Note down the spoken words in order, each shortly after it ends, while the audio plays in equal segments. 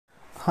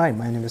Hi,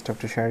 my name is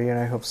Dr.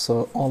 Shariar. I hope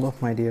so all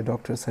of my dear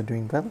doctors are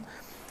doing well.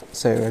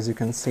 So as you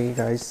can see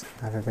guys,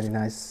 I have a very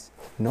nice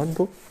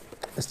notebook.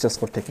 It's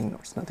just for taking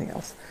notes, nothing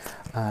else.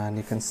 And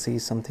you can see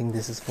something,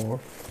 this is for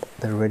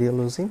the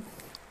radiology.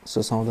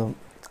 So some of the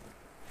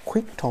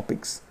quick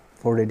topics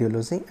for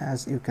radiology,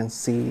 as you can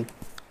see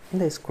in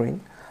the screen.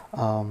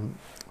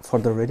 For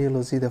the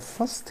radiology, the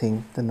first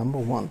thing, the number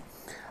one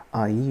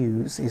I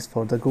use is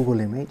for the Google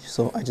image.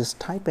 So I just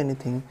type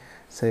anything,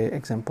 say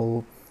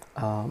example,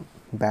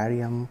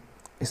 barium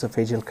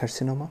esophageal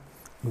carcinoma,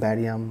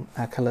 barium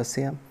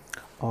achalasia,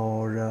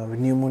 or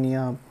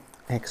pneumonia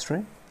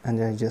X-ray, and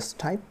I just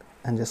type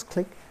and just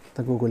click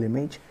the Google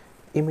image.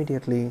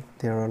 Immediately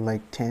there are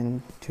like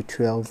 10 to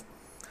 12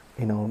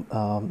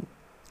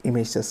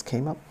 images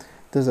came up.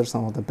 Those are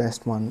some of the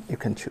best one you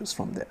can choose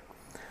from there.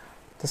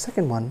 The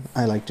second one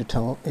I like to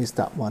tell is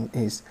that one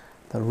is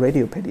the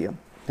Radiopedia.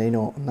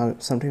 Now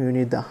sometimes you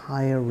need the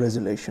higher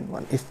resolution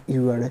one. If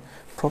you are a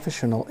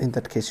professional, in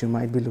that case you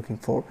might be looking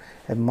for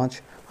a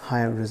much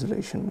higher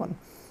resolution one.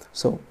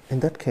 So in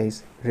that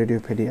case,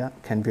 Radiopedia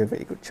can be a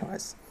very good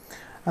choice.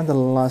 And the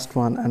last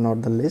one, and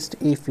not the least,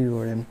 if you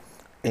are an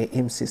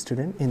AMC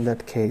student, in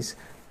that case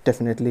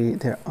definitely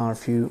there are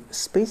few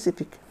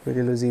specific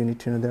radiology you need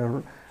to know. There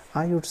are,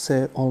 I would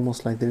say,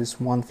 almost like there is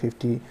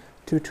 150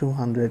 to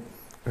 200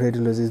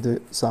 radiologies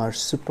that are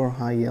super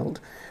high yield.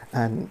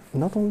 And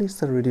not only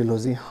is the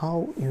radiology,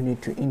 how you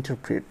need to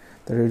interpret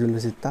the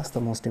radiology, that's the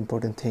most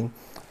important thing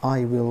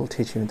I will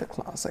teach you in the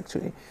class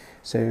actually.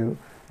 So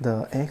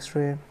the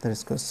X-ray, there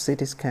is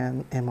CT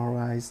scan,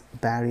 MRIs,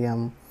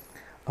 barium,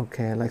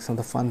 okay, like some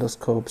of the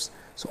fundoscopes.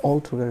 So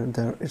altogether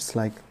there it's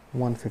like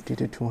 150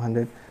 to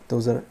 200.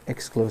 Those are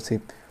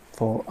exclusive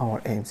for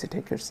our AMC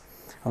takers.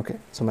 Okay,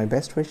 so my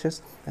best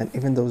wishes, and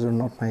even those are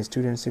not my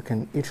students, you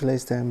can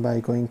utilize them by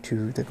going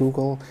to the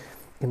Google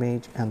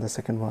image, and the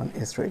second one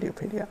is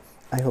Radiopedia.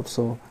 I hope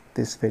so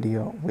this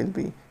video will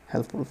be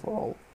helpful for all.